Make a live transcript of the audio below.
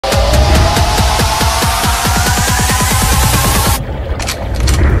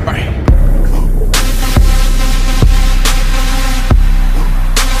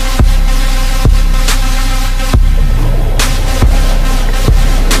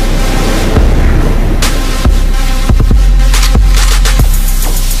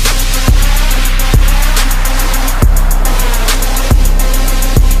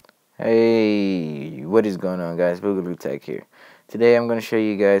What is going on, guys? Boogaloo Tech here. Today I'm going to show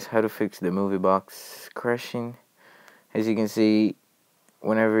you guys how to fix the movie box crashing. As you can see,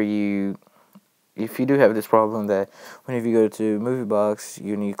 if you do have this problem that whenever you go to movie box,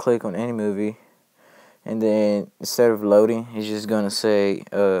 you click on any movie, and then instead of loading, it's just going to say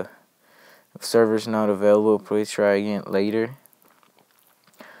server's not available, please try again later.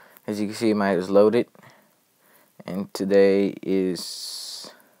 As you can see, mine is loaded, and today is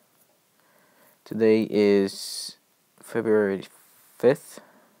February 5th,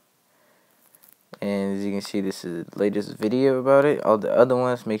 and as you can see, this is the latest video about it. All the other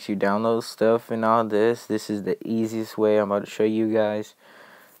ones makes you download stuff and all this. This is the easiest way I'm about to show you guys.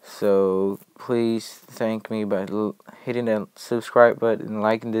 So please thank me by hitting that subscribe button and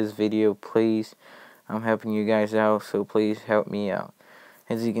liking this video, please. I'm helping you guys out, so please help me out.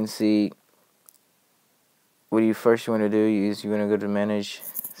 As you can see, what you want to do is you want to go to manage.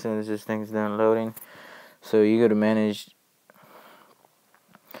 As soon as this thing's done loading, so you go to manage,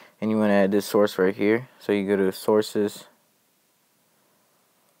 and you want to add this source right here. So you go to sources,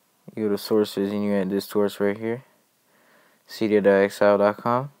 and you add this source right here,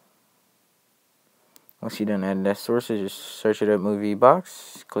 cd.exile.com. Once you're done adding that source, just search it up, movie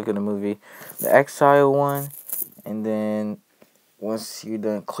box, click on the Exile one, and then once you're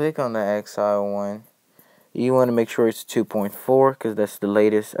done, click on the Exile one. You want to make sure it's 2.4 because that's the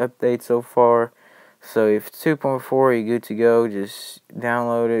latest update so far. So if it's 2.4, you're good to go. Just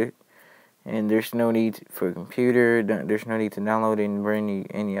download it, and there's no need for a computer. There's no need to download it and bring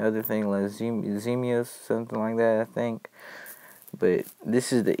any other thing like Zemius, something like that, I think. But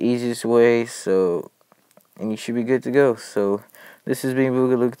this is the easiest way, and you should be good to go. So this has been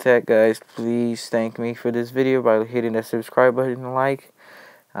Boogaloo Tech, guys. Please thank me for this video by hitting that subscribe button and like.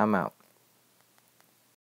 I'm out.